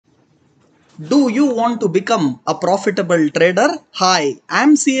Do you want to become a profitable trader? Hi,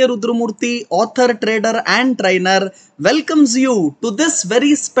 I'm CA RUDRAMURTHY, author, trader and trainer, welcomes you to this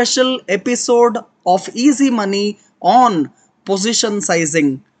very special episode of Easy Money on position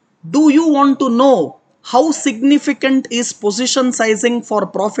sizing. Do you want to know how significant is position sizing for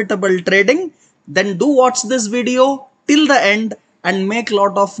profitable trading? Then do watch this video till the end and make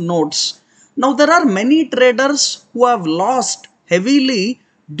lot of notes. Now there are many traders who have lost heavily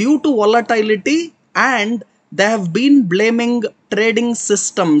due to volatility and they have been blaming trading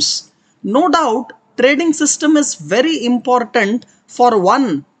systems. No doubt trading system is very important for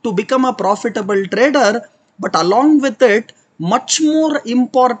one to become a profitable trader, but along with it much more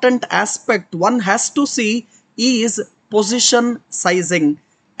important aspect one has to see is position sizing.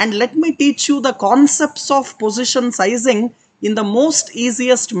 And let me teach you the concepts of position sizing in the most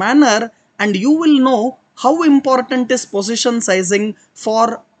easiest manner, and you will know how important is position sizing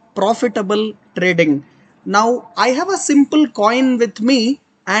for profitable trading. Now I have a simple coin with me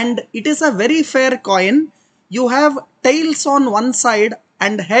and it is a very fair coin. You have tails on one side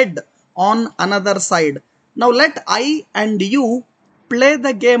and head on another side. Now let I and you play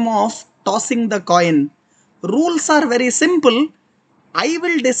the game of tossing the coin. Rules are very simple. I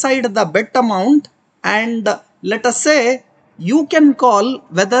will decide the bet amount and let us say you can call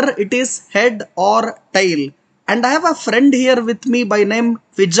whether it is head or tail. And I have a friend here with me by name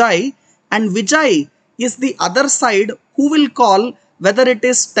Vijay, and Vijay is the other side who will call whether it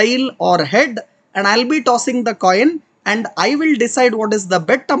is tail or head, and I'll be tossing the coin and I will decide what is the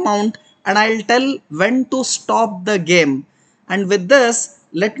bet amount and I'll tell when to stop the game. And with this,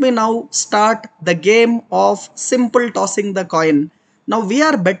 let me now start the game of simple tossing the coin. Now we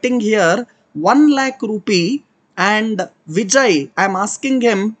are betting here 1 lakh rupee, and Vijay, I am asking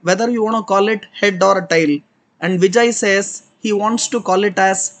him whether you want to call it head or tail. And Vijay says he wants to call it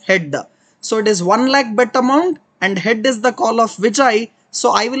as head. So it is 1 lakh bet amount and head is the call of Vijay.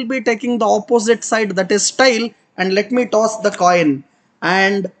 So I will be taking the opposite side, that is tail, and let me toss the coin.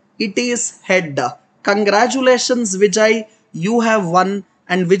 And it is head. Congratulations Vijay, you have won,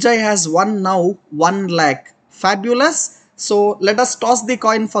 and Vijay has won now 1 lakh. Fabulous. So let us toss the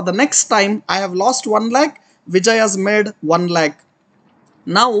coin for the next time. I have lost 1 lakh. Vijay has made 1 lakh.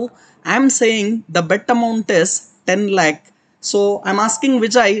 Now I am saying the bet amount is 10 lakh. So I am asking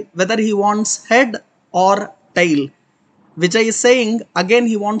Vijay whether he wants head or tail. Vijay is saying again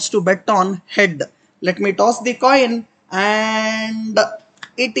he wants to bet on head. Let me toss the coin and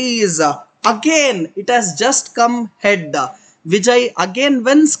it is again, it has just come head. Vijay again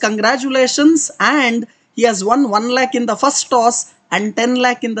wins. Congratulations, and he has won 1 lakh in the first toss and 10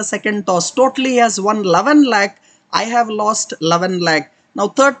 lakh in the second toss. Totally he has won 11 lakh. I have lost 11 lakh. Now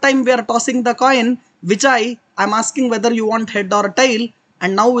third time we are tossing the coin. Vijay, I am asking whether you want head or tail,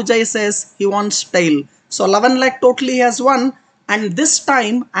 and now Vijay says he wants tail. So 11 lakh totally he has won, and this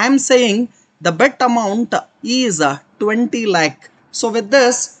time I am saying the bet amount is 20 lakh. So with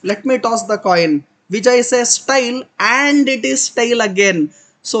this, let me toss the coin. Vijay says tail and it is tail again.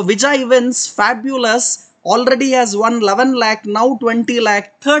 So Vijay wins. Fabulous. Already has won 11 lakh, now 20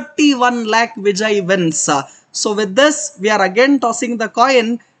 lakh, 31 lakh Vijay wins. So with this, we are again tossing the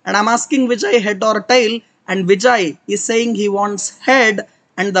coin and I'm asking Vijay head or tail, and Vijay is saying he wants head,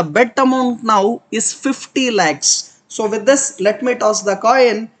 and the bet amount now is 50 lakhs. So with this, let me toss the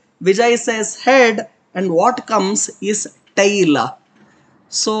coin. Vijay says head and what comes is tail.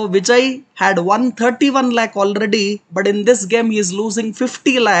 So Vijay had won 31 lakh already, but in this game he is losing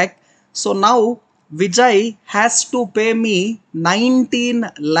 50 lakh. So now Vijay has to pay me 19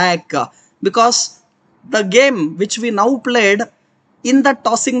 lakh because the game which we now played, in the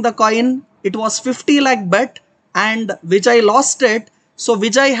tossing the coin, it was 50 lakh bet and Vijay lost it. So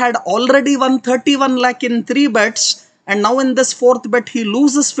Vijay had already won 31 lakh in 3 bets, and now in this fourth bet he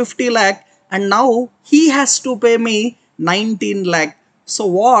loses 50 lakh and now he has to pay me 19 lakh. So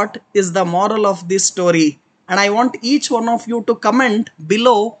what is the moral of this story? And I want each one of you to comment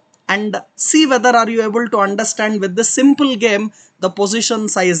below and see whether are you able to understand with this simple game the position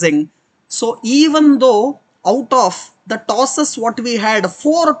sizing. So even though out of the tosses what we had,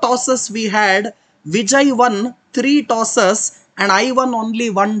 4 tosses we had, Vijay won 3 tosses and I won only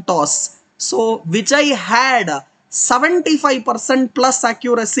 1 toss. So Vijay had 75% plus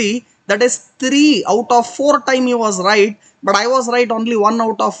accuracy, that is 3 out of 4 time he was right, but I was right only 1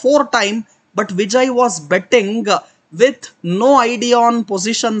 out of 4 time. But Vijay was betting with no idea on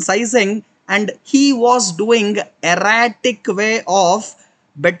position sizing and he was doing erratic way of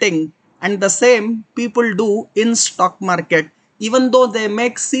betting, and the same people do in stock market. Even though they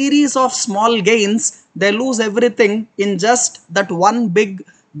make series of small gains, they lose everything in just that one big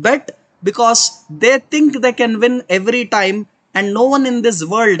bet because they think they can win every time, and no one in this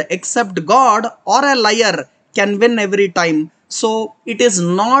world except God or a liar can win every time. So it is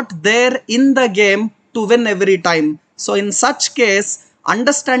not there in the game to win every time. So in such case,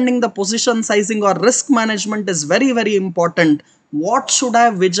 understanding the position sizing or risk management is very, very important. What should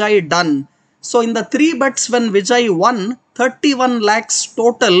have Vijay done? So in the 3 bets when Vijay won 31 lakhs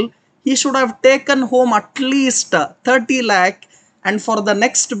total, he should have taken home at least 30 lakh, and for the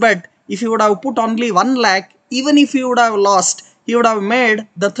next bet, if he would have put only 1 lakh, even if he would have lost, he would have made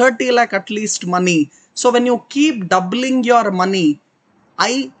the 30 lakh at least money. So when you keep doubling your money,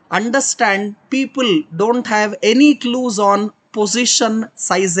 I understand people don't have any clues on position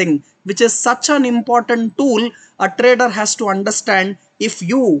sizing, which is such an important tool a trader has to understand if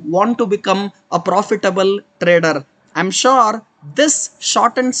you want to become a profitable trader. I'm sure this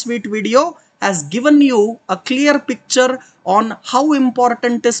short and sweet video has given you a clear picture on how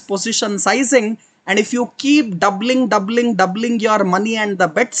important is position sizing, and if you keep doubling your money and the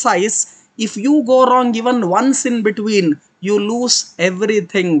bet size, if you go wrong even once in between, you lose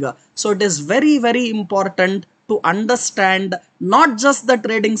everything. So it is very, very important to understand not just the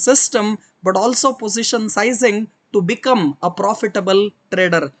trading system but also position sizing to become a profitable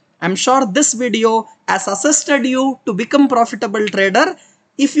trader. I'm sure this video has assisted you to become profitable trader.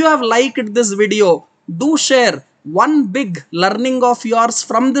 If you have liked this video, do share one big learning of yours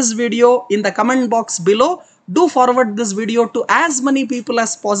from this video in the comment box below. Do forward this video to as many people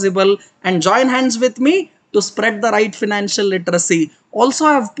as possible and join hands with me to spread the right financial literacy. Also,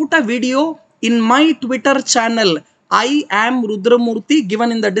 I have put a video in my Twitter channel, I am Rudramurthy,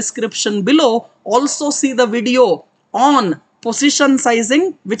 given in the description below. Also see the video on position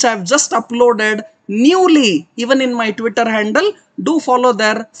sizing, which I have just uploaded newly even in my Twitter handle. Do follow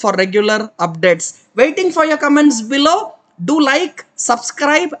there for regular updates. Waiting for your comments below. Do like,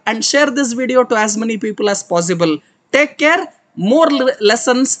 subscribe and share this video to as many people as possible. Take care. More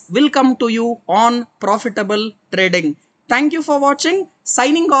lessons will come to you on profitable trading. Thank you for watching.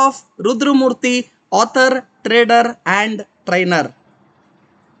 Signing off, Rudramurthy, author, trader and trainer.